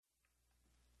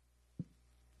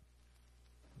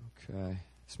Okay,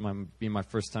 this might be my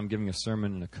first time giving a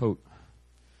sermon in a coat.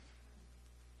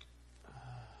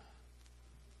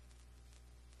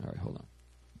 All right, hold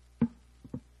on.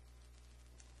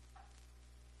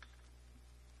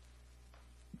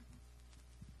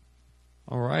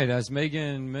 All right, as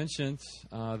Megan mentioned,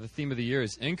 the theme of the year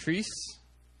is increase.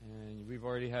 And we've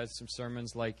already had some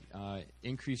sermons like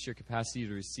increase your capacity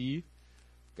to receive.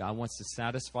 God wants to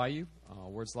satisfy you.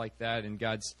 Words like that. And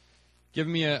God's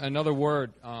given me another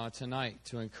word tonight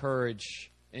to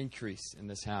encourage increase in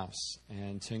this house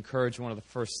and to encourage one of the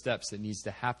first steps that needs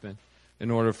to happen in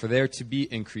order for there to be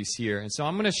increase here. And so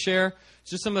I'm going to share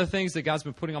just some of the things that God's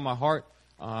been putting on my heart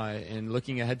in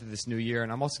looking ahead to this new year.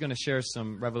 And I'm also going to share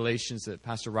some revelations that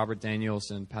Pastor Robert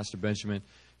Daniels and Pastor Benjamin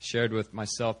shared with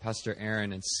myself, Pastor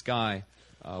Aaron, and Sky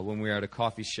when we were at a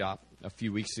coffee shop a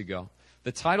few weeks ago.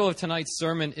 The title of tonight's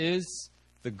sermon is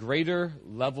The Greater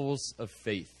Levels of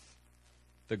Faith.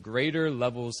 The Greater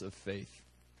Levels of Faith.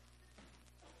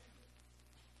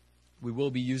 We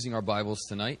will be using our Bibles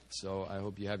tonight, so I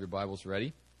hope you have your Bibles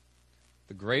ready.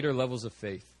 The Greater Levels of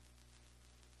Faith.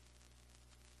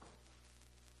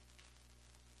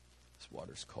 This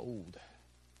water's cold.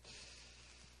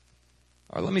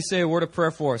 All right, let me say a word of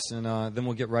prayer for us, and then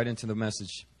we'll get right into the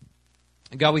message.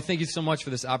 God, we thank you so much for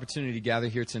this opportunity to gather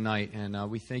here tonight,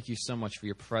 and we thank you so much for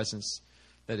your presence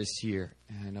that is here.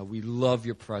 And we love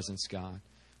your presence, God.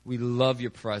 We love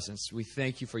your presence. We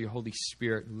thank you for your Holy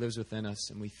Spirit who lives within us,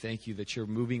 and we thank you that you're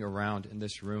moving around in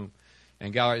this room.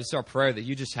 And God, it's our prayer that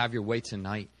you just have your way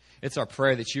tonight. It's our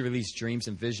prayer that you release dreams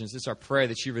and visions. It's our prayer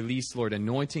that you release, Lord,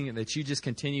 anointing, and that you just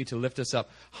continue to lift us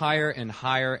up higher and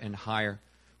higher and higher.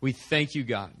 We thank you,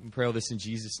 God. We pray all this in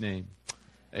Jesus' name.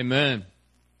 Amen.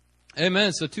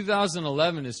 Amen. So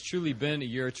 2011 has truly been a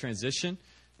year of transition.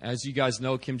 As you guys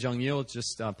know, Kim Jong-il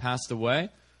just passed away.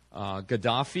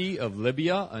 Gaddafi of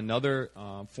Libya, another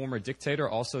former dictator,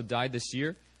 also died this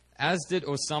year, as did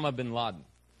Osama bin Laden.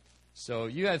 So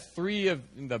you had three of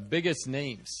the biggest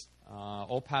names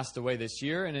all passed away this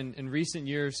year. And in recent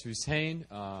years,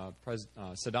 Saddam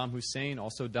Hussein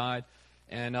also died,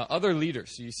 and other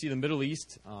leaders. So you see the Middle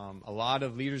East, a lot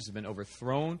of leaders have been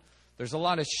overthrown. There's a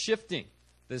lot of shifting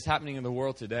that's happening in the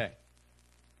world today.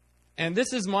 And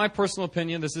this is my personal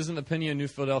opinion. This isn't the opinion of New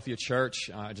Philadelphia Church.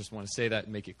 I just want to say that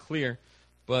and make it clear.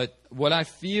 But what I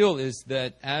feel is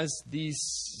that as these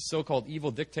so-called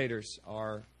evil dictators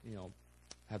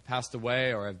have passed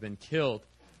away or have been killed,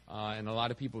 and a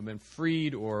lot of people have been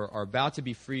freed or are about to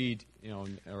be freed,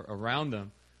 around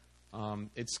them,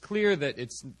 it's clear that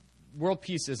world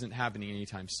peace isn't happening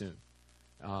anytime soon.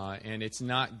 And it's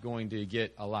not going to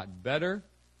get a lot better.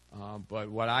 But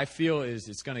what I feel is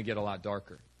it's going to get a lot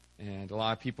darker. And a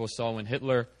lot of people saw when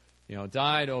Hitler,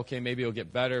 died, okay, maybe it'll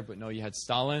get better. But no, you had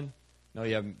Stalin. No,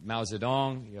 you have Mao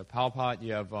Zedong. You have Pol Pot.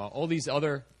 You have all these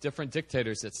other different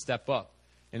dictators that step up.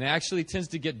 And it actually tends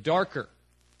to get darker.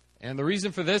 And the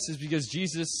reason for this is because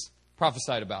Jesus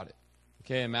prophesied about it,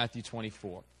 okay, in Matthew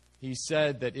 24. He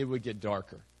said that it would get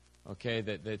darker, okay,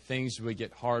 that things would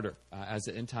get harder as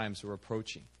the end times were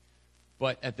approaching.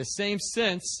 But at the same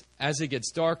sense, as it gets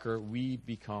darker, we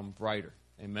become brighter.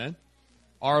 Amen?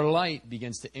 Our light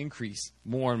begins to increase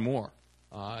more and more.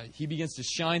 He begins to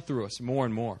shine through us more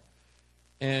and more.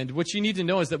 And what you need to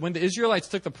know is that when the Israelites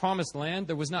took the promised land,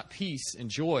 there was not peace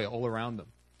and joy all around them.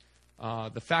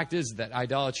 The fact is that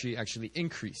idolatry actually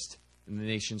increased in the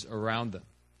nations around them.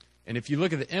 And if you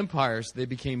look at the empires, they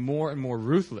became more and more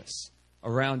ruthless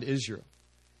around Israel.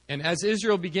 And as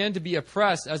Israel began to be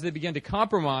oppressed, as they began to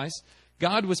compromise,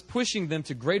 God was pushing them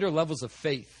to greater levels of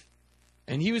faith.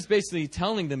 And he was basically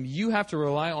telling them, you have to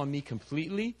rely on me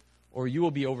completely or you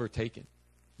will be overtaken.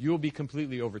 You will be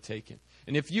completely overtaken.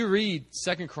 And if you read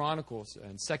 2 Chronicles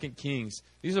and 2 Kings,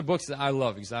 these are books that I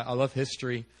love because I love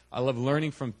history. I love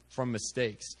learning from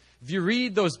mistakes. If you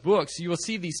read those books, you will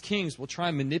see these kings will try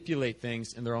and manipulate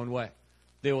things in their own way.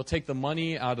 They will take the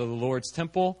money out of the Lord's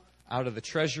temple, out of the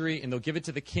treasury, and they'll give it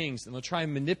to the kings, and they'll try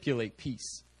and manipulate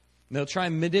peace. And they'll try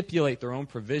and manipulate their own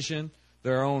provision,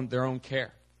 their own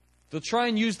care. They'll try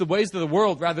and use the ways of the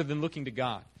world rather than looking to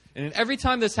God. And every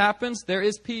time this happens, there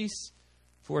is peace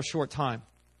for a short time.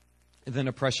 And then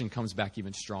oppression comes back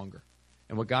even stronger.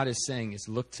 And what God is saying is,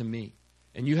 look to me.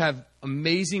 And you have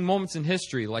amazing moments in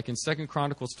history, like in 2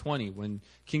 Chronicles 20, when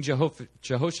King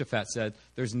Jehoshaphat said,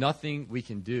 there's nothing we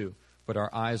can do, but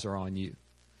our eyes are on you.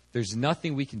 There's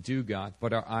nothing we can do, God,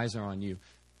 but our eyes are on you.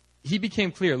 He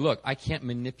became clear, look, I can't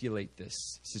manipulate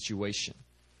this situation.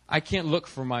 I can't look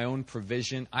for my own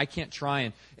provision. I can't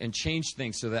try and change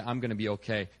things so that I'm going to be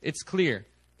okay. It's clear.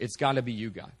 It's got to be you,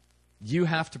 God. You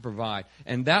have to provide.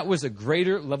 And that was a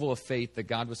greater level of faith that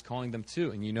God was calling them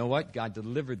to. And you know what? God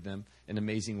delivered them in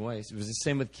amazing ways. It was the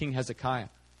same with King Hezekiah.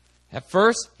 At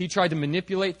first, he tried to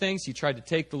manipulate things. He tried to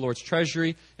take the Lord's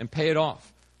treasury and pay it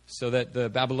off so that the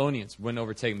Babylonians wouldn't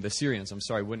overtake him. The Syrians,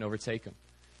 wouldn't overtake him.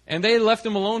 And they left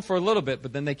him alone for a little bit,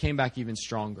 but then they came back even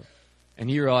stronger. And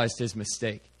he realized his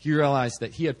mistake. He realized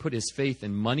that he had put his faith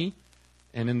in money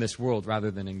and in this world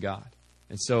rather than in God.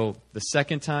 And so the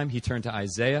second time, he turned to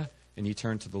Isaiah and he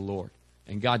turned to the Lord.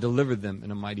 And God delivered them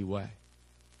in a mighty way.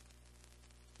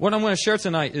 What I'm going to share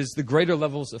tonight is the greater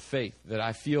levels of faith that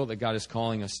I feel that God is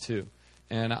calling us to.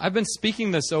 And I've been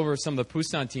speaking this over some of the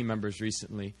Pusan team members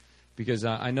recently because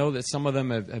I know that some of them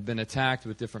have been attacked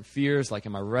with different fears, like,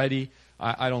 am I ready?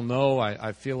 I don't know.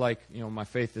 I feel like, my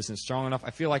faith isn't strong enough. I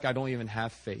feel like I don't even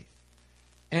have faith.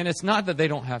 And it's not that they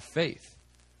don't have faith.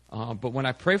 But when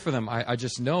I pray for them, I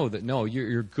just know that, no,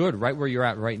 you're good right where you're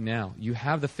at right now. You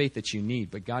have the faith that you need,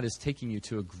 but God is taking you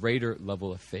to a greater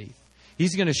level of faith.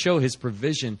 He's going to show His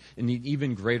provision in an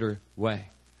even greater way.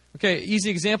 Okay, easy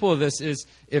example of this is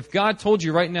if God told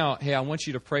you right now, hey, I want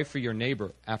you to pray for your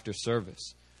neighbor after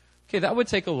service. Okay, that would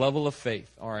take a level of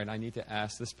faith. All right, I need to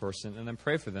ask this person and then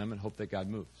pray for them and hope that God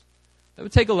moves. That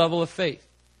would take a level of faith.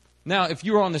 Now, if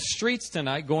you were on the streets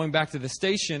tonight going back to the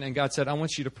station and God said, I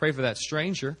want you to pray for that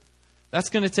stranger, that's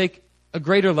going to take a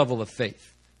greater level of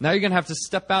faith. Now you're going to have to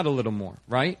step out a little more,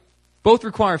 right? Both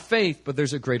require faith, but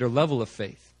there's a greater level of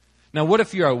faith. Now, what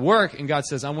if you're at work and God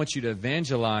says, I want you to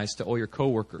evangelize to all your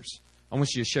coworkers. I want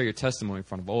you to share your testimony in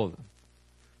front of all of them.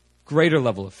 Greater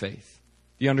level of faith.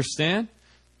 Do you understand?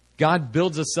 God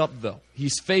builds us up, though.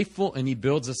 He's faithful and He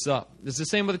builds us up. It's the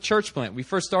same with a church plant. We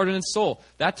first started in Seoul.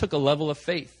 That took a level of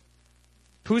faith.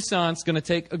 Pusan's going to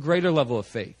take a greater level of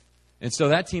faith. And so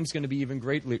that team's going to be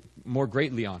even more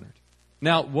greatly honored.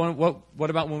 Now, what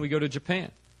about when we go to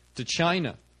Japan, to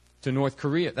China, to North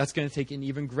Korea? That's going to take an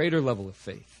even greater level of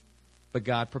faith. But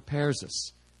God prepares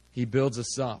us. He builds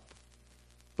us up.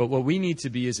 But what we need to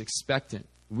be is expectant.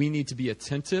 We need to be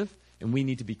attentive, and we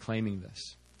need to be claiming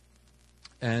this.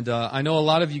 And I know a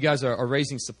lot of you guys are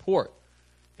raising support.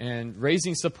 And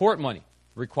raising support money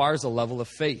requires a level of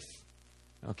faith.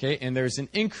 Okay, and there's an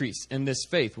increase in this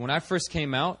faith. When I first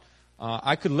came out,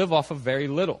 I could live off of very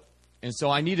little. And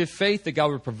so I needed faith that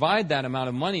God would provide that amount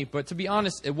of money. But to be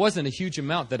honest, it wasn't a huge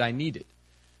amount that I needed.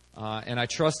 And I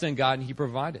trusted in God and He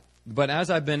provided. But as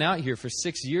I've been out here for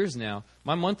 6 years now,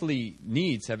 my monthly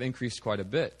needs have increased quite a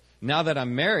bit. Now that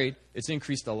I'm married, it's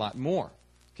increased a lot more.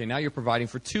 Okay, now you're providing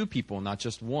for 2 people, not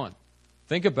just 1.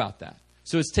 Think about that.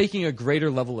 So it's taking a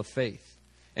greater level of faith.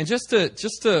 And just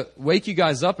to wake you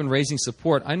guys up in raising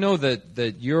support, I know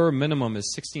that your minimum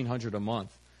is $1,600 a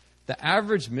month. The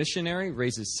average missionary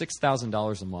raises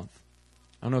 $6,000 a month.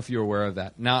 I don't know if you're aware of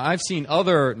that. Now, I've seen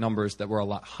other numbers that were a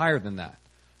lot higher than that.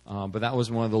 But that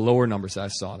was one of the lower numbers I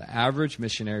saw. The average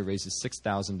missionary raises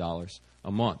 $6,000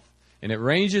 a month. And it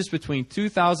ranges between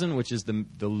 $2,000, which is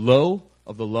the low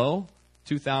of the low,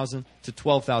 $2,000 to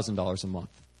 $12,000 a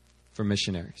month for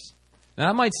missionaries. Now,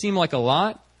 that might seem like a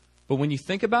lot, but when you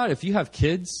think about it, if you have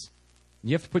kids,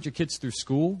 you have to put your kids through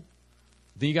school,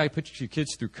 then you got to put your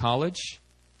kids through college,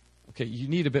 okay, you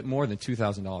need a bit more than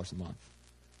 $2,000 a month.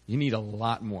 You need a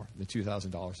lot more than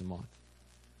 $2,000 a month.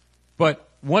 But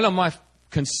one of my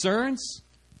concerns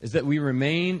is that we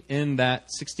remain in that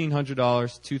 $1,600,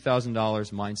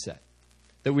 $2,000 mindset.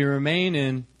 That we remain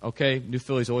in, okay, New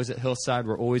Philly's always at Hillside,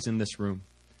 we're always in this room.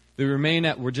 That we remain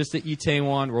at, we're just at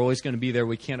Itaewon, we're always going to be there,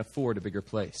 we can't afford a bigger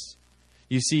place.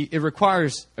 You see, it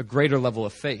requires a greater level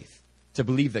of faith to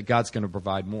believe that God's going to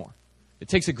provide more. It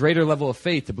takes a greater level of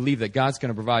faith to believe that God's going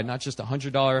to provide not just a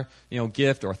 $100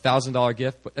 gift or a $1,000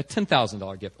 gift, but a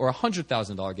 $10,000 gift or a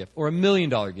 $100,000 gift or a $1 million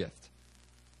gift.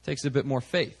 It takes a bit more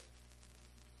faith.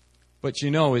 But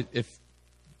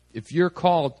if you're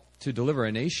called to deliver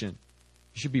a nation,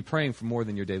 you should be praying for more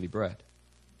than your daily bread.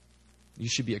 You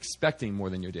should be expecting more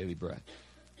than your daily bread.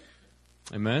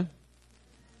 Amen?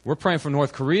 We're praying for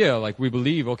North Korea like we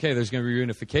believe, okay, there's going to be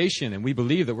reunification, and we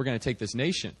believe that we're going to take this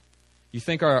nation. You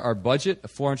think our budget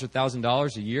of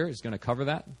 $400,000 a year is going to cover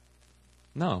that?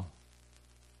 No.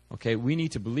 Okay, we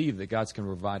need to believe that God's going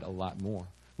to provide a lot more.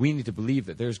 We need to believe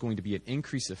that there's going to be an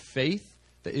increase of faith,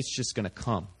 that it's just going to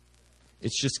come.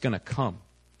 It's just going to come.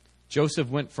 Joseph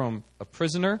went from a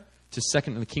prisoner to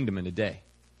second in the kingdom in a day.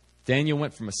 Daniel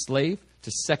went from a slave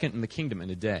to second in the kingdom in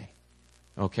a day.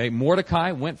 Okay,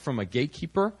 Mordecai went from a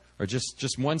gatekeeper, or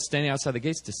just one standing outside the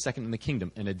gates, to second in the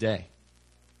kingdom in a day.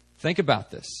 Think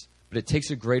about this. But it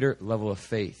takes a greater level of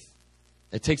faith.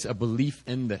 It takes a belief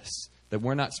in this, that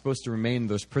we're not supposed to remain in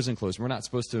those prison clothes. We're not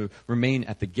supposed to remain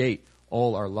at the gate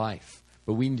all our life.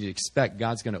 But we need to expect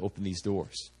God's going to open these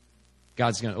doors.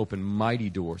 God's going to open mighty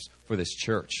doors for this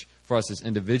church, for us as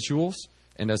individuals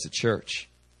and as a church.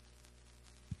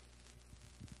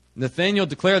 Nathanael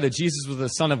declared that Jesus was the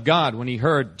Son of God when he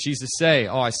heard Jesus say,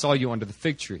 "Oh, I saw you under the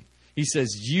fig tree." He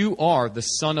says, "You are the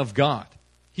Son of God."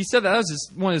 He said that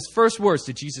was one of his first words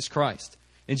to Jesus Christ.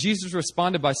 And Jesus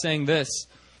responded by saying this,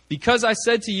 "Because I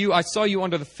said to you, I saw you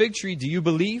under the fig tree, do you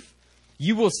believe?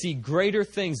 You will see greater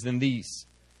things than these."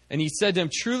 And he said to him,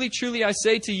 "Truly, truly, I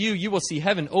say to you, you will see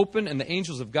heaven open and the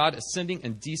angels of God ascending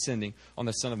and descending on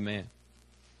the Son of Man."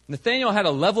 Nathanael had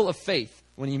a level of faith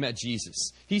when he met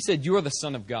Jesus. He said, "You are the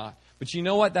Son of God." But you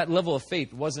know what? That level of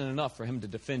faith wasn't enough for him to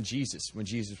defend Jesus when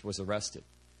Jesus was arrested.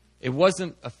 It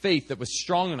wasn't a faith that was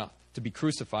strong enough to be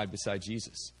crucified beside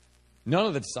Jesus. None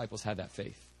of the disciples had that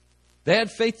faith. They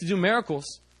had faith to do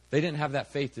miracles. They didn't have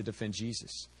that faith to defend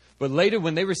Jesus. But later,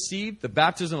 when they received the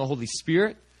baptism of the Holy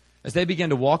Spirit, as they began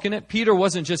to walk in it, Peter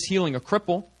wasn't just healing a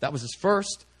cripple. That was his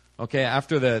first,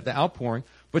 after the outpouring.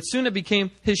 But soon it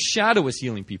became his shadow was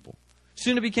healing people.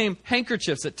 Soon it became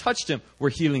handkerchiefs that touched him were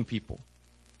healing people.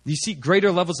 You see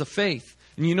greater levels of faith.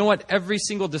 And you know what? Every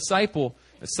single disciple,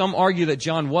 some argue that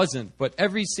John wasn't, but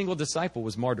every single disciple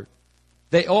was martyred.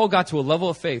 They all got to a level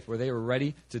of faith where they were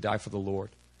ready to die for the Lord.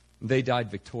 They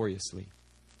died victoriously.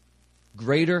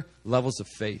 Greater levels of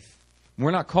faith.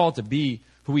 We're not called to be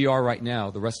who we are right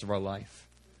now the rest of our life.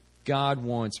 God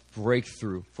wants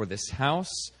breakthrough for this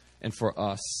house and for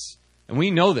us. And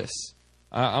we know this.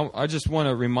 I just want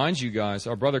to remind you guys,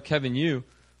 our brother Kevin Yu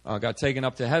got taken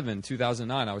up to heaven in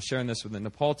 2009. I was sharing this with the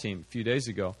Nepal team a few days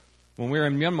ago. When we were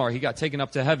in Myanmar, he got taken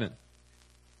up to heaven.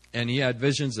 And he had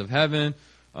visions of heaven,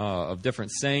 of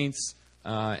different saints,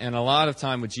 and a lot of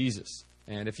time with Jesus.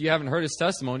 And if you haven't heard his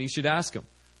testimony, you should ask him.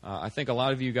 I think a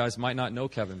lot of you guys might not know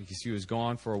Kevin because he was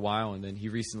gone for a while and then he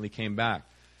recently came back.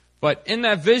 But in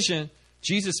that vision,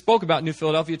 Jesus spoke about New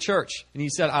Philadelphia Church. And he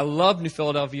said, "I love New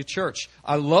Philadelphia Church.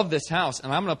 I love this house.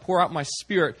 And I'm going to pour out my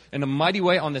Spirit in a mighty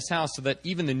way on this house so that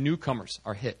even the newcomers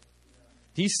are hit."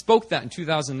 He spoke that in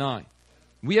 2009.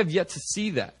 We have yet to see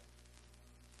that.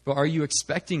 But are you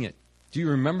expecting it? Do you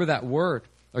remember that word?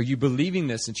 Are you believing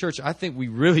this? In church, I think we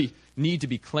really need to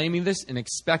be claiming this and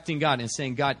expecting God and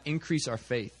saying, "God, increase our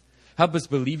faith. Help us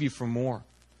believe you for more."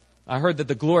 I heard that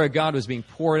the glory of God was being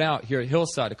poured out here at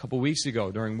Hillside a couple weeks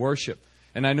ago during worship.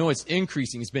 And I know it's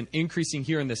increasing. It's been increasing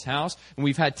here in this house. And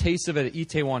we've had tastes of it at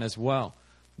Itaewon as well.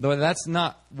 Though that's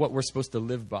not what we're supposed to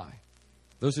live by.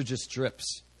 Those are just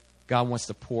drips. God wants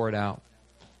to pour it out.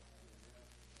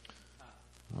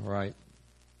 All right.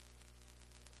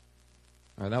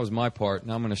 All right, that was my part.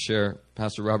 Now I'm going to share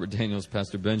Pastor Robert Daniels,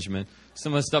 Pastor Benjamin,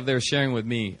 some of the stuff they were sharing with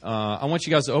me. I want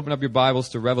you guys to open up your Bibles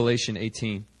to Revelation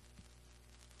 18.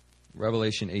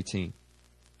 Revelation 18.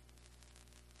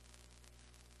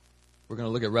 We're going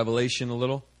to look at Revelation a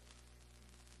little.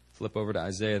 Flip over to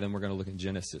Isaiah, then we're going to look at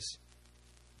Genesis.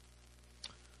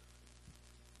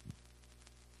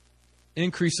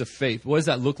 Increase of faith. What does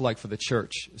that look like for the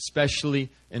church, especially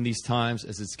in these times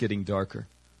as it's getting darker?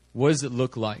 What does it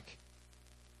look like?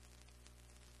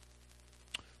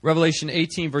 Revelation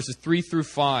 18, verses 3 through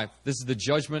 5. This is the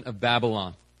judgment of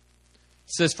Babylon.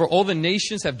 It says, "For all the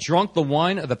nations have drunk the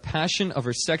wine of the passion of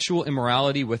her sexual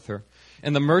immorality with her,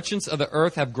 and the merchants of the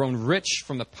earth have grown rich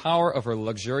from the power of her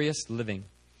luxurious living.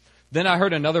 Then I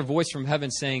heard another voice from heaven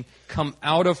saying, 'Come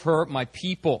out of her, my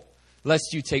people,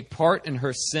 lest you take part in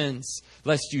her sins,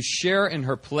 lest you share in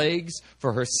her plagues,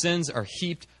 for her sins are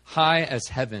heaped high as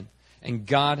heaven, and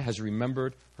God has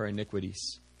remembered her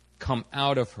iniquities. Come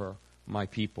out of her, my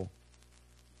people.'"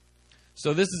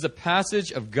 So this is a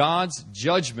passage of God's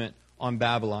judgment on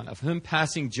Babylon, of him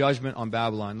passing judgment on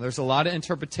Babylon. There's a lot of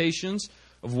interpretations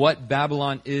of what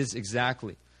Babylon is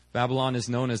exactly. Babylon is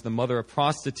known as the mother of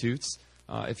prostitutes,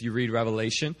 if you read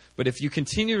Revelation. But if you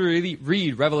continue to really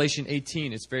read Revelation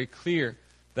 18, it's very clear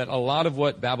that a lot of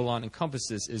what Babylon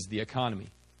encompasses is the economy.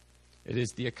 It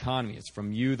is the economy. It's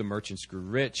from you, the merchants grew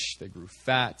rich, they grew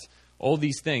fat, all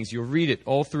these things. You'll read it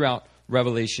all throughout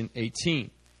Revelation 18.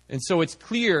 And so it's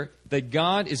clear that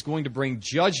God is going to bring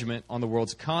judgment on the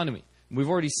world's economy. We've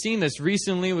already seen this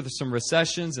recently with some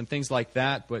recessions and things like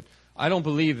that, but I don't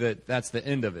believe that that's the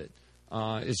end of it.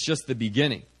 It's just the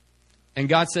beginning. And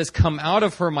God says, "Come out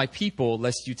of her, my people,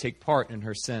 lest you take part in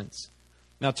her sins."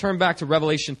 Now turn back to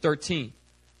Revelation 13,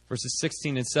 verses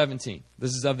 16 and 17.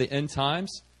 This is of the end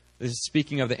times. This is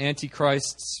speaking of the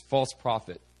Antichrist's false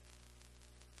prophet.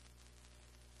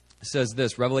 It says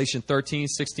this, Revelation 13,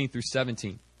 16 through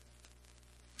 17.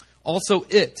 Also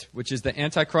it, which is the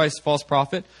Antichrist false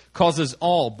prophet, causes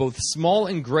all, both small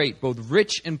and great, both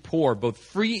rich and poor, both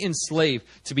free and slave,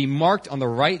 to be marked on the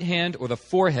right hand or the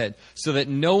forehead, so that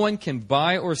no one can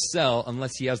buy or sell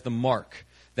unless he has the mark.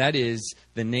 That is,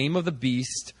 the name of the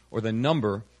beast or the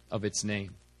number of its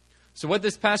name. So what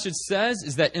this passage says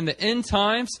is that in the end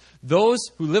times, those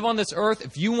who live on this earth,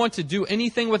 if you want to do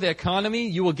anything with the economy,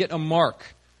 you will get a mark,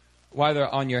 whether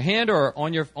on your hand or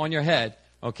on your head.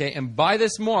 Okay, and by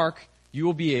this mark, you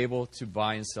will be able to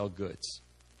buy and sell goods.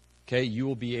 Okay, you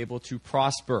will be able to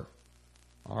prosper.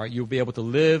 All right, you'll be able to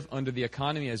live under the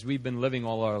economy as we've been living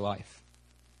all our life.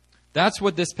 That's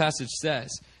what this passage says.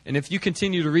 And if you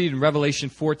continue to read in Revelation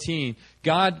 14,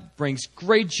 God brings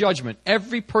great judgment.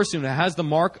 Every person who has the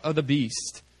mark of the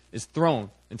beast is thrown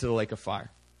into the lake of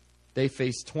fire. They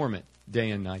face torment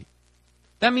day and night.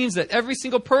 That means that every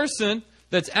single person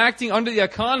that's acting under the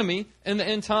economy in the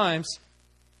end times,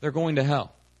 they're going to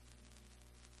hell.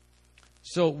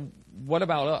 So what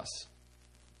about us?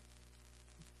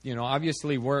 You know,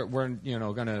 obviously we're going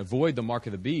to avoid the mark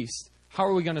of the beast. How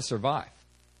are we going to survive?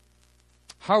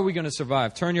 How are we going to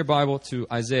survive? Turn your Bible to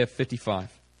Isaiah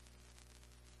 55.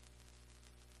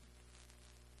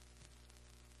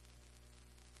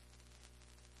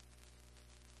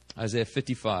 Isaiah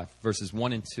 55, verses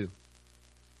 1 and 2.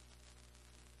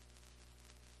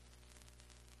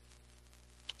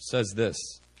 Says this,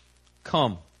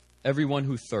 "Come, everyone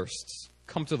who thirsts,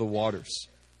 come to the waters.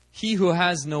 He who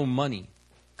has no money,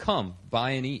 come,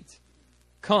 buy and eat.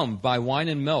 Come, buy wine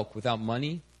and milk without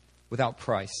money, without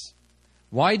price.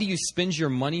 Why do you spend your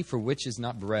money for which is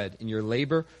not bread, and your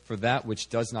labor for that which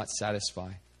does not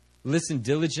satisfy? Listen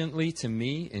diligently to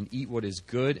me and eat what is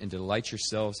good, and delight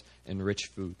yourselves in rich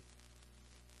food."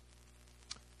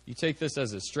 You take this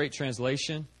as a straight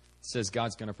translation, it says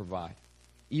God's going to provide.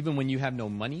 Even when you have no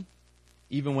money,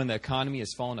 even when the economy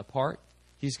is falling apart,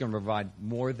 He's going to provide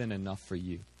more than enough for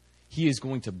you. He is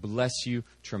going to bless you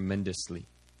tremendously.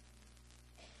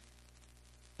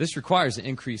 This requires an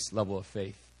increased level of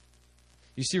faith.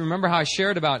 You see, remember how I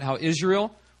shared about how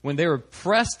Israel, when they were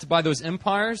pressed by those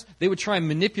empires, they would try and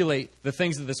manipulate the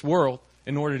things of this world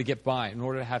in order to get by, in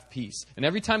order to have peace. And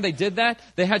every time they did that,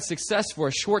 they had success for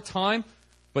a short time,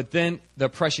 but then the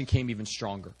oppression came even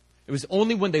stronger. It was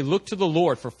only when they looked to the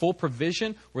Lord for full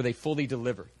provision where they fully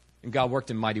delivered. And God worked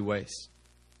in mighty ways.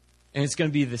 And it's going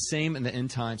to be the same in the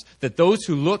end times. That those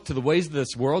who look to the ways of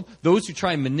this world, those who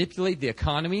try and manipulate the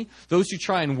economy, those who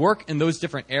try and work in those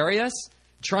different areas,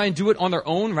 try and do it on their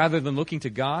own rather than looking to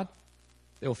God,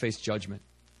 they will face judgment.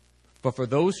 But for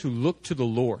those who look to the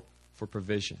Lord for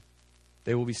provision,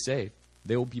 they will be saved.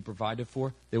 They will be provided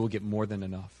for. They will get more than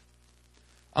enough.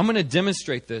 I'm going to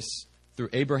demonstrate this through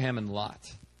Abraham and Lot.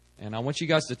 And I want you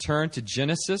guys to turn to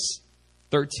Genesis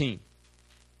 13.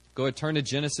 Go ahead, turn to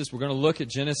Genesis. We're going to look at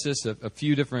Genesis, a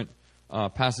few different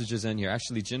passages in here.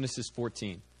 Actually, Genesis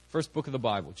 14. First book of the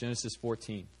Bible, Genesis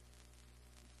 14.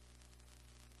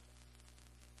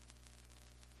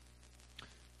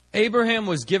 Abraham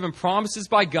was given promises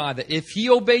by God that if he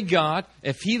obeyed God,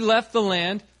 if he left the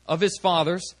land of his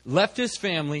fathers, left his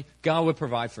family, God would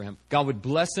provide for him. God would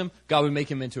bless him. God would make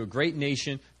him into a great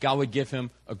nation. God would give him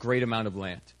a great amount of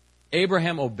land.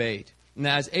 Abraham obeyed. And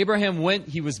as Abraham went,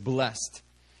 he was blessed.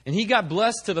 And he got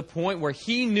blessed to the point where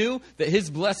he knew that his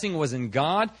blessing was in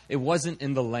God. It wasn't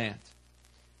in the land.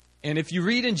 And if you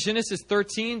read in Genesis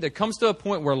 13, there comes to a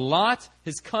point where Lot,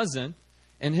 his cousin,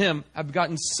 and him have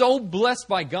gotten so blessed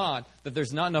by God that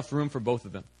there's not enough room for both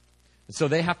of them. And so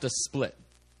they have to split.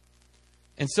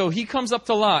 And so he comes up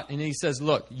to Lot and he says,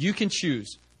 look, you can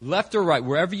choose left or right.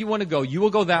 Wherever you want to go, you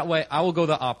will go that way. I will go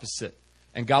the opposite.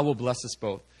 And God will bless us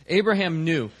both. Abraham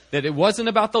knew that it wasn't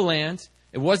about the land.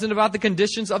 It wasn't about the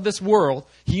conditions of this world.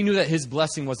 He knew that his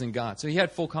blessing was in God. So he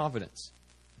had full confidence.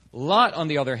 Lot, on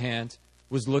the other hand,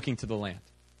 was looking to the land.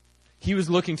 He was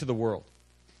looking to the world.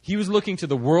 He was looking to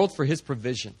the world for his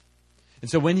provision.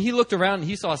 And so when he looked around and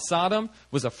he saw Sodom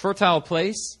was a fertile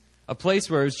place, a place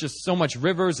where there's just so much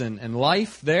rivers and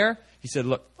life there, he said,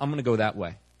 look, I'm going to go that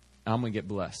way. I'm going to get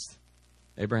blessed.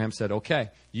 Abraham said, okay,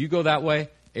 you go that way.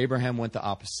 Abraham went the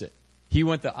opposite. He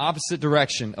went the opposite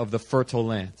direction of the fertile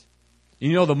land.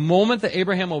 You know, the moment that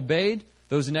Abraham obeyed,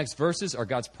 those next verses are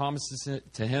God's promises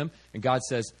to him. And God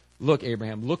says, look,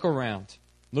 Abraham, look around.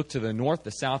 Look to the north,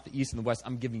 the south, the east, and the west.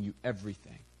 I'm giving you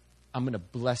everything. I'm going to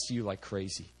bless you like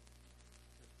crazy.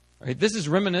 All right, this is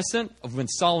reminiscent of when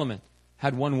Solomon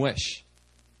had one wish.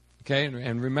 Okay,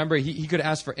 and remember, he could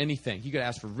ask for anything. He could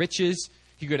ask for riches.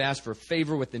 He could ask for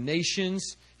favor with the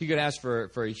nations. He could ask for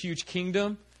a huge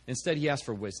kingdom. Instead, he asked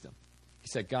for wisdom. He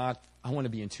said, God, I want to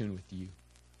be in tune with you.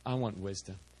 I want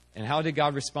wisdom. And how did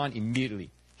God respond?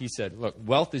 Immediately. He said, look,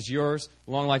 wealth is yours,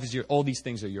 long life is yours, all these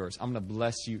things are yours. I'm going to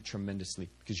bless you tremendously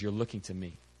because you're looking to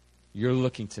me. You're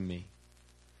looking to me.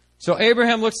 So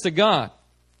Abraham looks to God.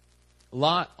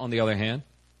 Lot, on the other hand,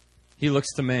 he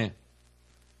looks to man.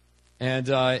 And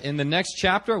in the next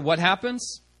chapter, what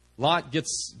happens? Lot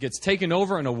gets taken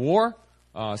over in a war.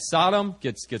 Sodom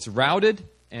gets routed,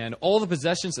 and all the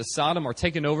possessions of Sodom are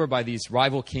taken over by these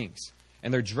rival kings.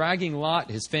 And they're dragging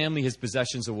Lot, his family, his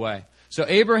possessions away. So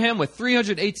Abraham, with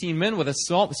 318 men, with a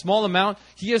small amount,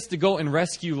 he has to go and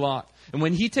rescue Lot. And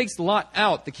when he takes Lot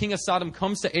out, the king of Sodom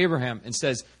comes to Abraham and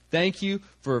says, thank you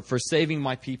for saving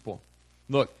my people.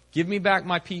 Look, give me back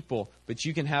my people, but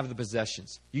you can have the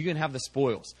possessions. You can have the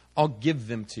spoils. I'll give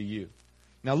them to you.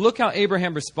 Now look how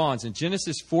Abraham responds in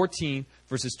Genesis 14,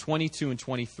 verses 22 and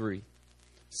 23. It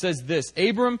says this,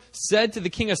 Abram said to the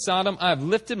king of Sodom, I have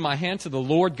lifted my hand to the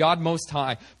Lord God Most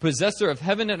High, possessor of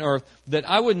heaven and earth, that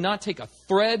I would not take a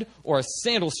thread or a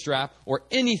sandal strap or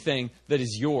anything that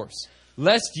is yours,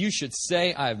 lest you should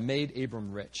say I have made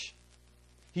Abram rich.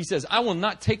 He says, I will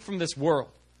not take from this world.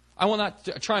 I will not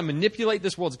try and manipulate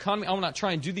this world's economy. I will not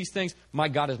try and do these things. My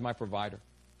God is my provider.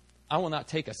 I will not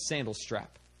take a sandal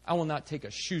strap. I will not take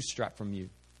a shoe strap from you.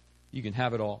 You can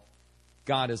have it all.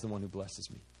 God is the one who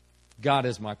blesses me. God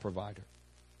is my provider.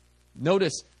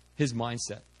 Notice his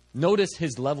mindset. Notice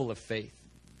his level of faith.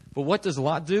 But what does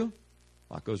Lot do?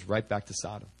 Lot goes right back to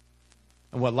Sodom.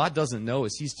 And what Lot doesn't know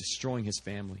is he's destroying his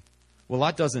family. What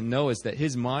Lot doesn't know is that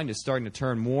his mind is starting to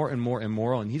turn more and more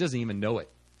immoral, and he doesn't even know it.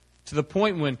 To the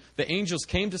point when the angels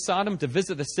came to Sodom to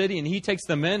visit the city, and he takes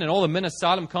them in, and all the men of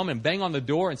Sodom come and bang on the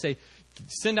door and say,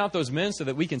 send out those men so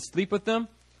that we can sleep with them.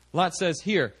 Lot says,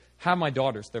 here, have my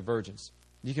daughters, they're virgins.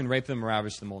 You can rape them and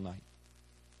ravish them all night.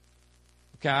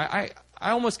 Okay, I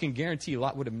almost can guarantee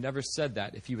Lot would have never said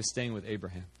that if he was staying with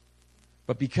Abraham.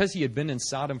 But because he had been in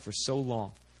Sodom for so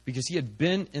long, because he had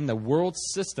been in the world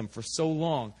system for so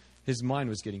long, his mind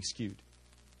was getting skewed.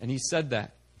 And he said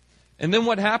that. And then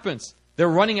what happens? They're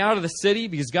running out of the city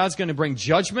because God's going to bring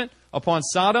judgment upon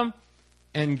Sodom.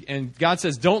 And God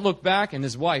says, don't look back. And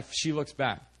his wife, she looks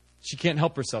back. She can't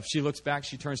help herself. She looks back.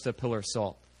 She turns to a pillar of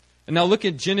salt. And now look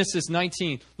at Genesis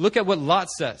 19. Look at what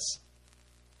Lot says.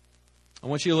 I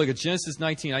want you to look at Genesis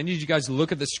 19. I need you guys to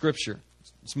look at the scripture.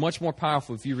 It's much more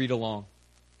powerful if you read along.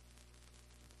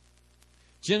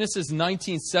 Genesis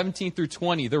 19, 17 through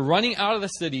 20. They're running out of the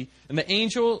city, and the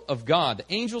angels of God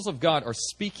are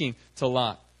speaking to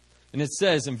Lot. And it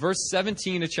says in verse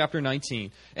 17 of chapter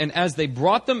 19, and as they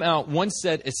brought them out, one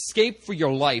said, escape for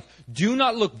your life. Do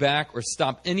not look back or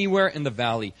stop anywhere in the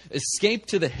valley. Escape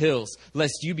to the hills,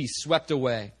 lest you be swept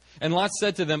away. And Lot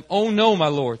said to them, oh no, my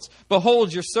lords.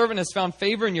 Behold, your servant has found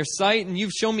favor in your sight, and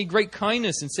you've shown me great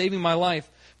kindness in saving my life.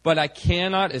 But I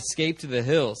cannot escape to the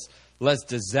hills, lest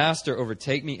disaster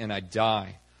overtake me and I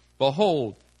die.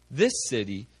 Behold, this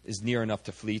city is near enough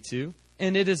to flee to,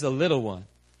 and it is a little one.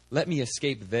 Let me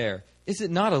escape there. Is it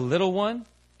not a little one?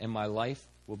 And my life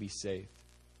will be saved.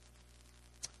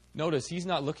 Notice, he's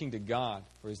not looking to God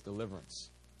for his deliverance.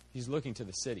 He's looking to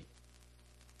the city.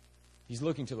 He's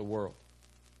looking to the world.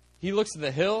 He looks to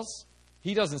the hills.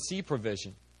 He doesn't see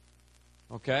provision.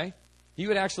 Okay? He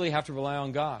would actually have to rely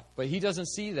on God. But he doesn't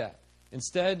see that.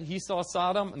 Instead, he saw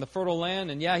Sodom and the fertile land,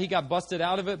 and yeah, he got busted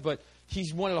out of it, but he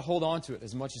wanted to hold on to it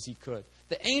as much as he could.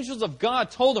 The angels of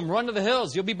God told him, run to the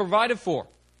hills. You'll be provided for.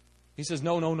 He says,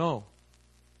 no, no, no.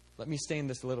 Let me stay in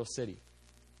this little city.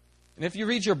 And if you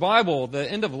read your Bible, the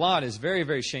end of Lot is very,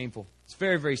 very shameful. It's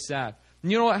very, very sad.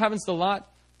 And you know what happens to Lot?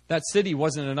 That city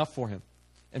wasn't enough for him.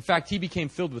 In fact, he became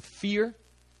filled with fear.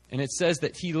 And it says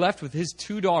that he left with his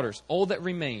 2 daughters, all that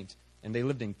remained, and they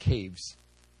lived in caves.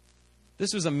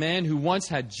 This was a man who once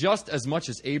had just as much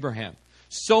as Abraham.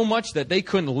 So much that they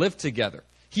couldn't live together.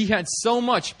 He had so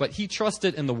much, but he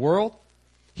trusted in the world.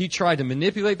 He tried to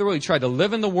manipulate the world. He tried to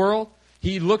live in the world.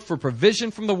 He looked for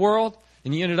provision from the world.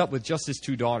 And he ended up with just his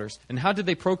 2 daughters. And how did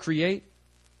they procreate?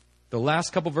 The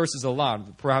last couple verses of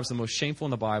Lot, perhaps the most shameful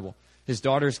in the Bible. His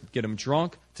daughters get him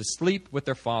drunk to sleep with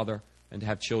their father and to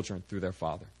have children through their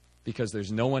father. Because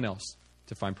there's no one else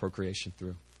to find procreation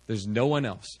through. There's no one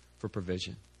else for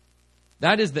provision.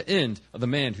 That is the end of the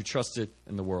man who trusted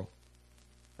in the world.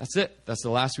 That's it. That's the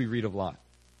last we read of Lot.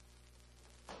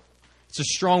 It's a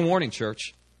strong warning,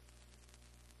 church.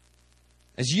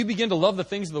 As you begin to love the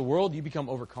things of the world, you become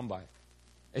overcome by it.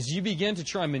 As you begin to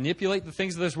try and manipulate the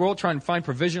things of this world, try and find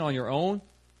provision on your own,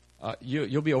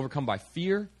 you'll be overcome by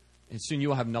fear, and soon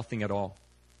you'll have nothing at all.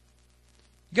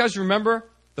 You guys remember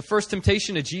the first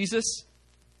temptation of Jesus?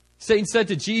 Satan said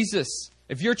to Jesus,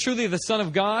 if you're truly the Son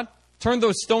of God, turn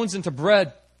those stones into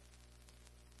bread.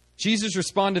 Jesus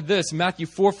responded this, Matthew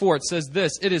 4:4, it says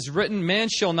this, "It is written, man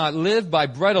shall not live by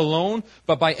bread alone,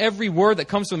 but by every word that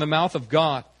comes from the mouth of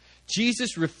God."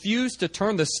 Jesus refused to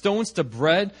turn the stones to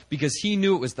bread because he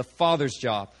knew it was the Father's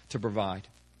job to provide.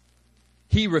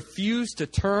 He refused to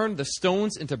turn the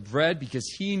stones into bread because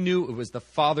he knew it was the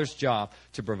Father's job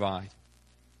to provide.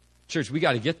 Church, we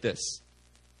got to get this.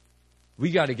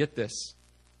 We got to get this.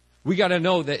 We got to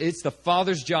know that it's the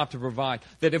Father's job to provide.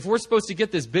 That if we're supposed to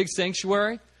get this big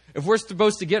sanctuary, if we're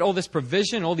supposed to get all this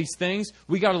provision, all these things,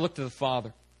 we got to look to the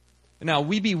Father. Now,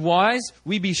 we be wise,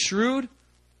 we be shrewd,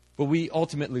 but we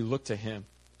ultimately look to Him.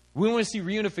 We want to see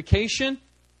reunification.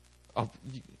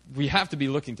 We have to be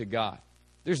looking to God.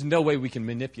 There's no way we can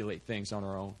manipulate things on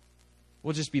our own.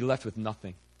 We'll just be left with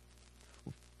nothing.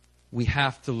 We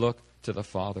have to look to the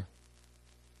Father.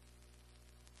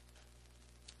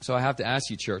 So I have to ask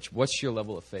you, church, what's your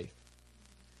level of faith?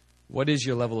 What is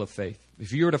your level of faith?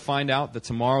 If you were to find out that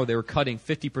tomorrow they were cutting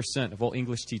 50% of all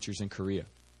English teachers in Korea,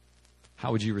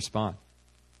 how would you respond?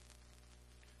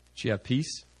 Would you have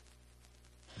peace?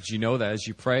 Would you know that as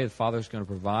you pray, the Father's going to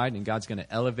provide and God's going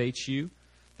to elevate you?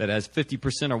 That as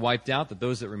 50% are wiped out, that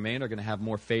those that remain are going to have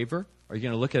more favor? Are you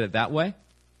going to look at it that way? Or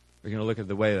are you going to look at it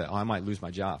the way that, I might lose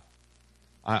my job?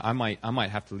 I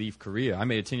might have to leave Korea. I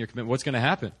made a 10-year commitment. What's going to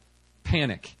happen?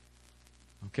 Panic.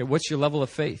 Okay, what's your level of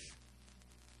faith?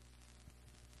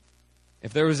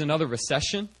 If there was another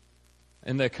recession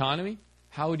in the economy,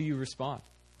 how would you respond?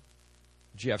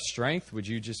 Would you have strength? Would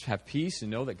you just have peace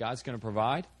and know that God's going to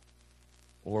provide?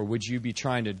 Or would you be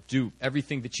trying to do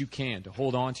everything that you can to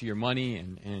hold on to your money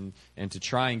and to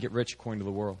try and get rich according to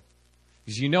the world?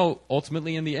 Because you know,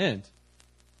 ultimately in the end,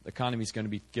 the economy is going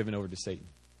to be given over to Satan.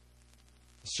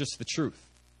 It's just the truth.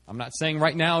 I'm not saying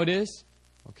right now it is,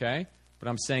 okay? But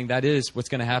I'm saying that is what's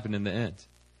going to happen in the end.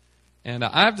 And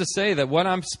I have to say that what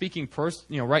I'm speaking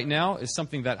right now is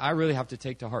something that I really have to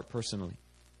take to heart personally.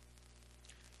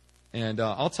 And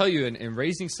I'll tell you, in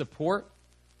raising support,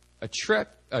 a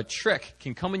trick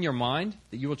can come in your mind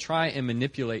that you will try and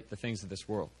manipulate the things of this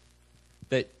world.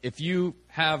 That if you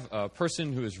have a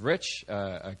person who is rich,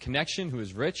 a connection who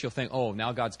is rich, you'll think, oh,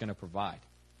 now God's going to provide.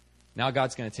 Now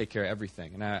God's going to take care of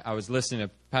everything. And I was listening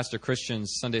to Pastor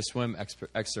Christian's Sunday Swim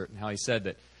excerpt and how he said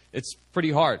that it's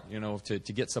pretty hard, to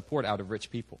get support out of rich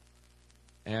people.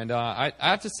 And I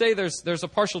have to say there's a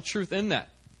partial truth in that.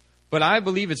 But I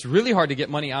believe it's really hard to get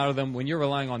money out of them when you're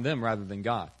relying on them rather than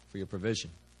God for your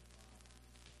provision.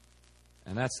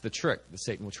 And that's the trick that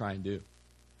Satan will try and do. And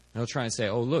he'll try and say,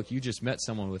 oh, look, you just met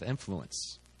someone with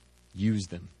influence. Use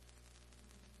them.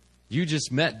 You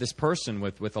just met this person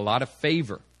with a lot of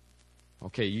favor.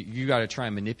 Okay, you got to try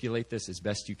and manipulate this as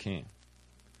best you can.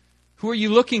 Who are you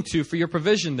looking to for your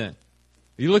provision then?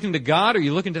 Are you looking to God or are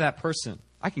you looking to that person?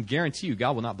 I can guarantee you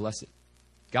God will not bless it.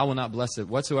 God will not bless it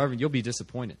whatsoever. You'll be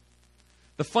disappointed.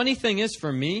 The funny thing is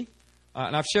for me,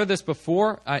 and I've shared this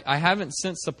before, I haven't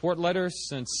sent support letters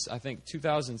since, I think,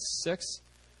 2006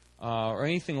 or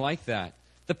anything like that.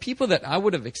 The people that I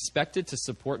would have expected to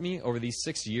support me over these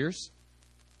 6 years,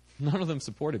 none of them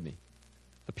supported me.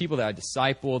 The people that I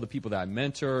discipled, the people that I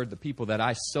mentored, the people that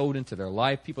I sowed into their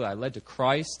life, people that I led to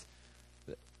Christ,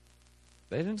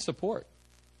 they didn't support.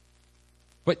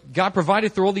 But God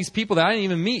provided through all these people that I didn't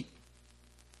even meet,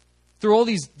 through all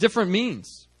these different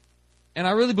means. And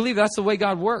I really believe that's the way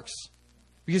God works.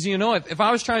 Because, if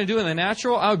I was trying to do it in the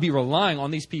natural, I would be relying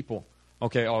on these people.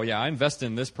 Okay, oh yeah, I invested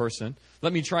in this person.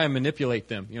 Let me try and manipulate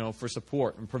them, for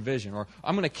support and provision. Or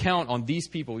I'm going to count on these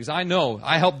people because I know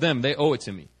I helped them. They owe it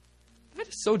to me. That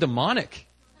is so demonic.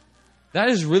 That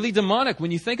is really demonic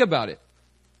when you think about it.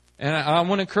 And I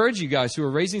want to encourage you guys who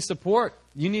are raising support,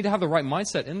 you need to have the right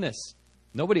mindset in this.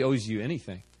 Nobody owes you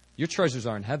anything. Your treasures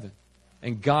are in heaven.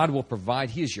 And God will provide.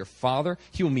 He is your Father.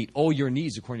 He will meet all your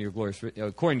needs according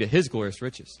to His glorious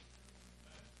riches.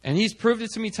 And He's proved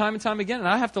it to me time and time again, and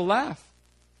I have to laugh.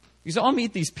 Because I'll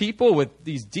meet these people with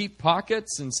these deep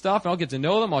pockets and stuff, and I'll get to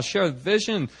know them. I'll share the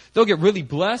vision. They'll get really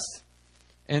blessed.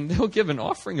 And they'll give an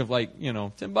offering of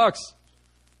 $10.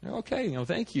 They're okay,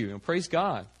 thank you, praise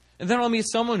God. And then I'll meet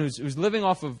someone who's living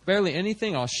off of barely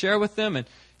anything. I'll share with them,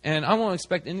 and I won't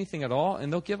expect anything at all.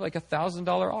 And they'll give like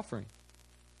 $1,000 offering.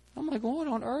 I'm like, what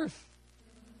on earth?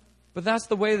 But that's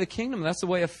the way of the kingdom. That's the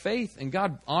way of faith. And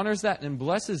God honors that and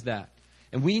blesses that.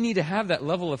 And we need to have that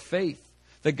level of faith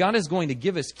that God is going to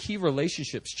give us key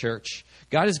relationships, church.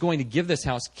 God is going to give this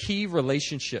house key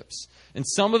relationships. And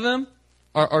some of them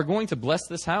are going to bless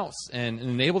this house and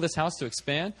enable this house to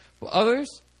expand. But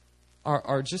others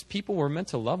are just people we're meant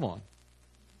to love on.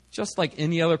 Just like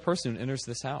any other person who enters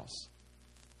this house.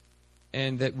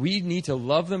 And that we need to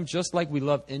love them just like we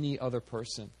love any other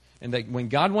person. And that when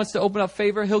God wants to open up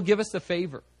favor, He'll give us the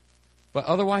favor. But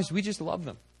otherwise, we just love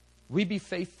them. We be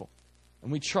faithful.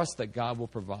 And we trust that God will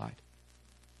provide.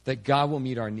 That God will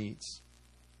meet our needs.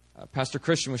 Pastor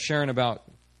Christian was sharing about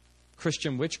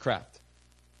Christian witchcraft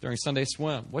during Sunday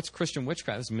Swim. What's Christian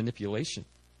witchcraft? It's manipulation.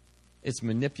 It's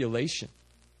manipulation.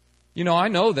 You know, I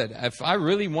know that if I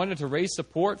really wanted to raise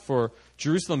support for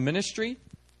Jerusalem ministry,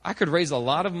 I could raise a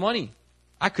lot of money.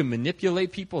 I could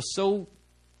manipulate people so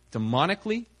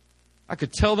demonically. I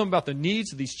could tell them about the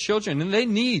needs of these children. And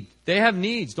they have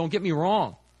needs, don't get me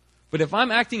wrong. But if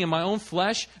I'm acting in my own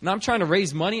flesh and I'm trying to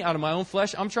raise money out of my own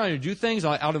flesh, I'm trying to do things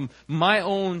out of my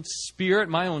own spirit,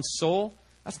 my own soul,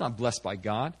 that's not blessed by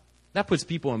God. That puts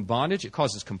people in bondage. It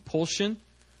causes compulsion.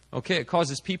 Okay, it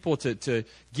causes people to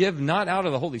give not out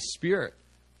of the Holy Spirit,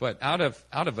 but out of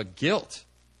a guilt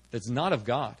that's not of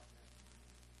God.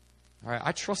 All right,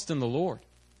 I trust in the Lord.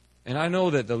 And I know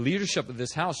that the leadership of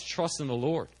this house trusts in the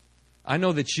Lord. I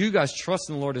know that you guys trust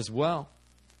in the Lord as well.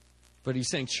 But He's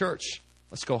saying, church,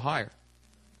 let's go higher.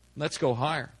 Let's go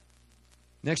higher.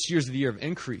 Next year's the year of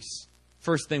increase.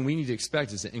 First thing we need to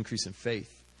expect is an increase in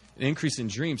faith, an increase in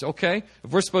dreams. Okay,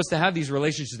 if we're supposed to have these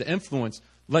relationships to influence,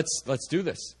 let's do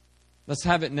this. Let's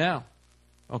have it now.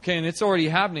 Okay, and it's already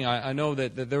happening. I know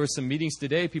that there were some meetings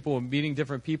today. People were meeting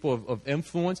different people of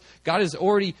influence. God is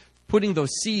already putting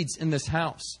those seeds in this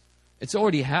house. It's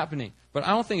already happening. But I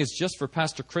don't think it's just for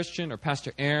Pastor Christian or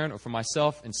Pastor Aaron or for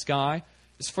myself and Sky.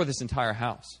 It's for this entire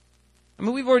house. I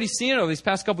mean, we've already seen it over these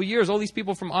past couple of years. All these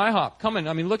people from IHOP coming.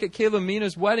 I mean, look at Caleb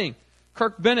Mina's wedding.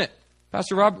 Kirk Bennett,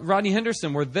 Pastor Rodney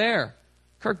Henderson were there.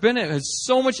 Kirk Bennett has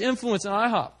so much influence in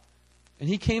IHOP. And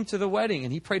he came to the wedding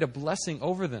and he prayed a blessing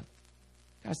over them.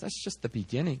 Guys, that's just the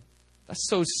beginning. That's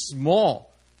so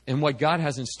small in what God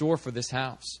has in store for this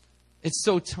house. It's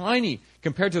so tiny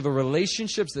compared to the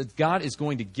relationships that God is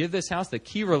going to give this house, the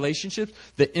key relationships,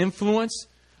 the influence.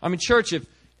 I mean, church,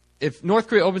 if North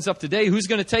Korea opens up today, who's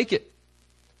going to take it?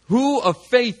 Who of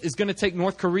faith is going to take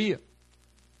North Korea?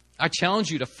 I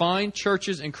challenge you to find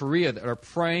churches in Korea that are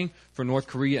praying for North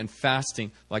Korea and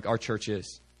fasting like our church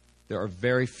is. There are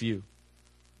very few.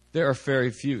 There are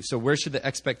very few. So where should the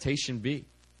expectation be? It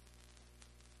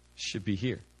should be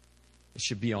here. It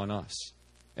should be on us.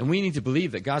 And we need to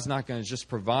believe that God's not going to just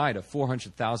provide a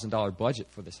 $400,000 budget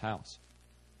for this house.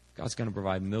 God's going to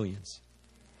provide millions,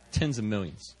 tens of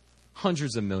millions,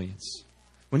 hundreds of millions.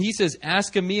 When He says,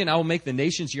 ask of me and I will make the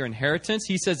nations your inheritance,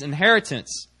 He says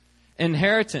inheritance,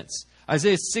 inheritance.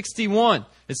 Isaiah 61,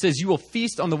 it says, you will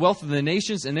feast on the wealth of the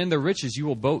nations and in their riches you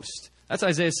will boast. That's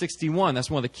Isaiah 61. That's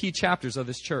one of the key chapters of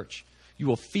this church. You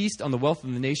will feast on the wealth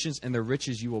of the nations and their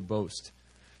riches you will boast.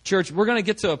 Church, we're going to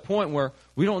get to a point where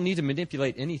we don't need to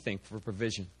manipulate anything for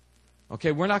provision.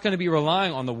 Okay, we're not going to be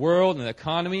relying on the world and the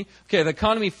economy. Okay, the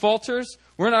economy falters.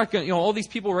 We're not going to, all these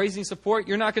people raising support,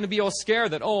 you're not going to be all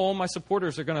scared that, all my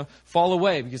supporters are going to fall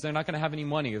away because they're not going to have any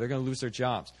money or they're going to lose their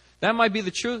jobs. That might be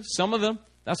the truth. Some of them.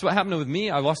 That's what happened with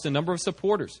me. I lost a number of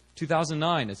supporters,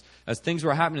 2009, as things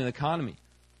were happening in the economy.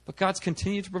 But God's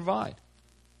continued to provide.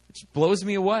 It just blows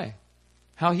me away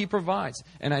how He provides.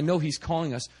 And I know He's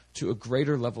calling us to a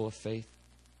greater level of faith.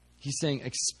 He's saying,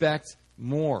 expect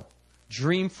more.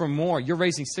 Dream for more. You're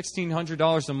raising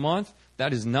 $1,600 a month.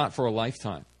 That is not for a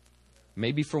lifetime.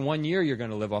 Maybe for 1 year you're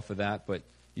going to live off of that, but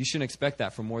you shouldn't expect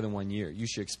that for more than 1 year. You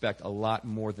should expect a lot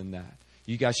more than that.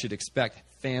 You guys should expect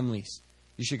families.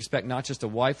 You should expect not just a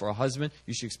wife or a husband.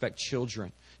 You should expect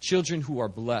children. Children who are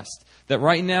blessed. That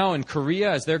right now in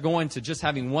Korea, as they're going to just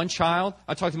having one child,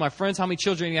 I talk to my friends, how many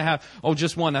children do you have? Oh,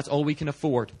 just one. That's all we can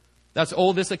afford. That's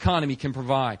all this economy can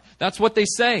provide. That's what they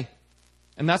say.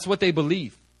 And that's what they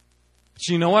believe. But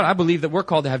you know what? I believe that we're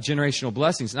called to have generational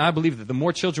blessings. And I believe that the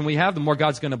more children we have, the more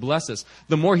God's going to bless us.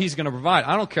 The more He's going to provide.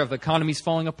 I don't care if the economy's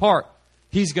falling apart.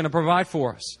 He's going to provide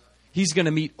for us. He's going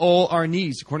to meet all our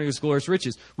needs according to His glorious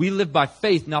riches. We live by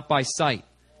faith, not by sight.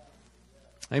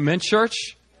 Amen,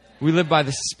 church? We live by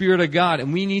the Spirit of God,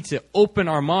 and we need to open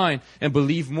our mind and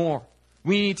believe more.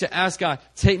 We need to ask God,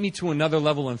 take me to another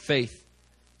level in faith.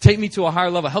 Take me to a higher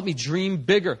level. Help me dream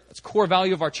bigger. That's a core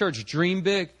value of our church. Dream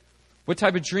big. What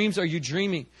type of dreams are you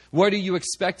dreaming? What are you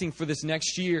expecting for this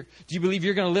next year? Do you believe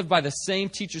you're going to live by the same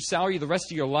teacher's salary the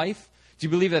rest of your life? Do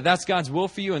you believe that that's God's will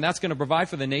for you and that's going to provide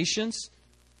for the nations?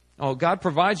 Oh, God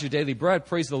provides your daily bread.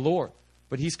 Praise the Lord.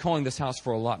 But He's calling this house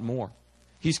for a lot more.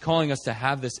 He's calling us to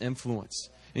have this influence.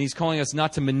 And He's calling us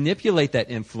not to manipulate that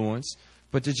influence,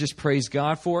 but to just praise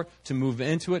God for it, to move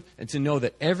into it, and to know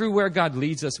that everywhere God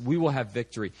leads us, we will have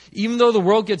victory. Even though the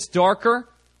world gets darker,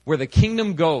 where the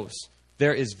kingdom goes,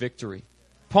 there is victory.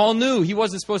 Paul knew he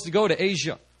wasn't supposed to go to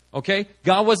Asia. Okay?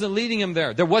 God wasn't leading him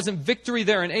there. There wasn't victory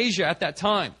there in Asia at that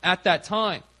time. At that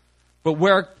time. But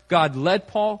where God led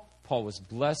Paul, Paul was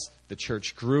blessed, the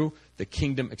church grew, the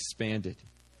kingdom expanded.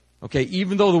 Okay,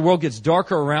 even though the world gets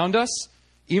darker around us,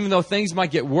 even though things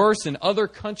might get worse in other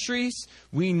countries,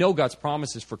 we know God's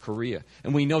promises for Korea.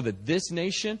 And we know that this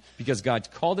nation, because God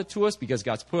called it to us, because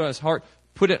God's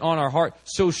put it on our heart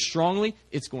so strongly,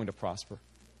 it's going to prosper.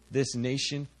 This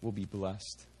nation will be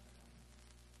blessed.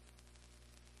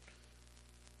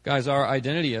 Guys, our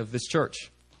identity of this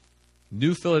church,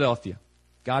 New Philadelphia,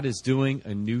 God is doing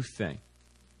a new thing.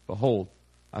 Behold,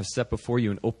 I've set before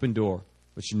you an open door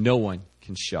which no one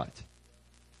can shut.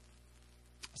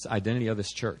 It's the identity of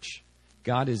this church.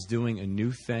 God is doing a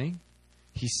new thing.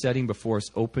 He's setting before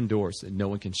us open doors that no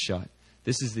one can shut.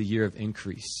 This is the year of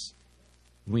increase.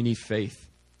 We need faith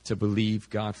to believe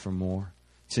God for more,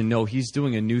 to know He's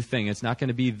doing a new thing. It's not going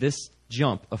to be this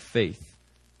jump of faith.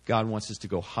 God wants us to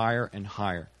go higher and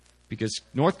higher because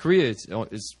North Korea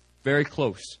is very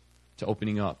close to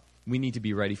opening up. We need to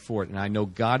be ready for it. And I know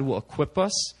God will equip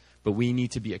us, but we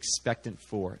need to be expectant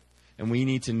for it. And we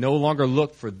need to no longer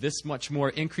look for this much more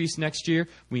increase next year.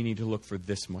 We need to look for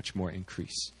this much more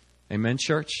increase. Amen,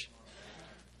 church?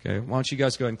 Okay, why don't you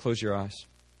guys go ahead and close your eyes.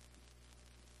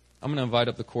 I'm going to invite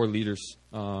up the core leaders.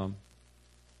 Invite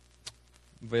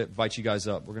you guys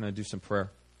up. We're going to do some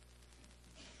prayer.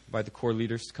 Invite the core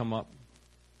leaders to come up.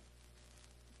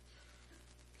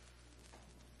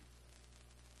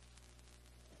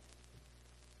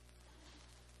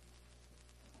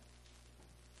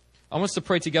 I want us to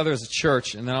pray together as a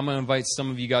church, and then I'm going to invite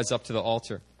some of you guys up to the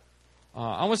altar.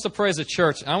 I want us to pray as a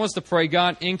church. I want us to pray,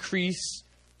 God, increase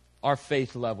our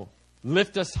faith level.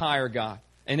 Lift us higher, God.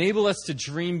 Enable us to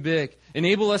dream big.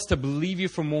 Enable us to believe you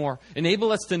for more.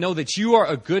 Enable us to know that you are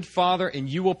a good Father and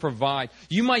you will provide.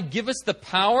 You might give us the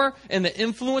power and the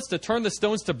influence to turn the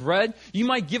stones to bread. You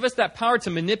might give us that power to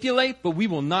manipulate, but we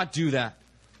will not do that.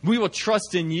 We will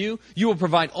trust in you. You will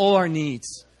provide all our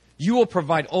needs. You will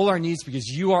provide all our needs because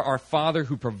you are our Father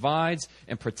who provides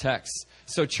and protects.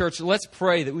 So, church, let's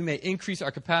pray that we may increase our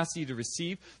capacity to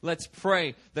receive. Let's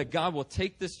pray that God will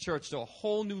take this church to a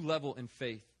whole new level in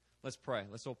faith. Let's pray.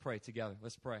 Let's all pray together.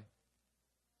 Let's pray.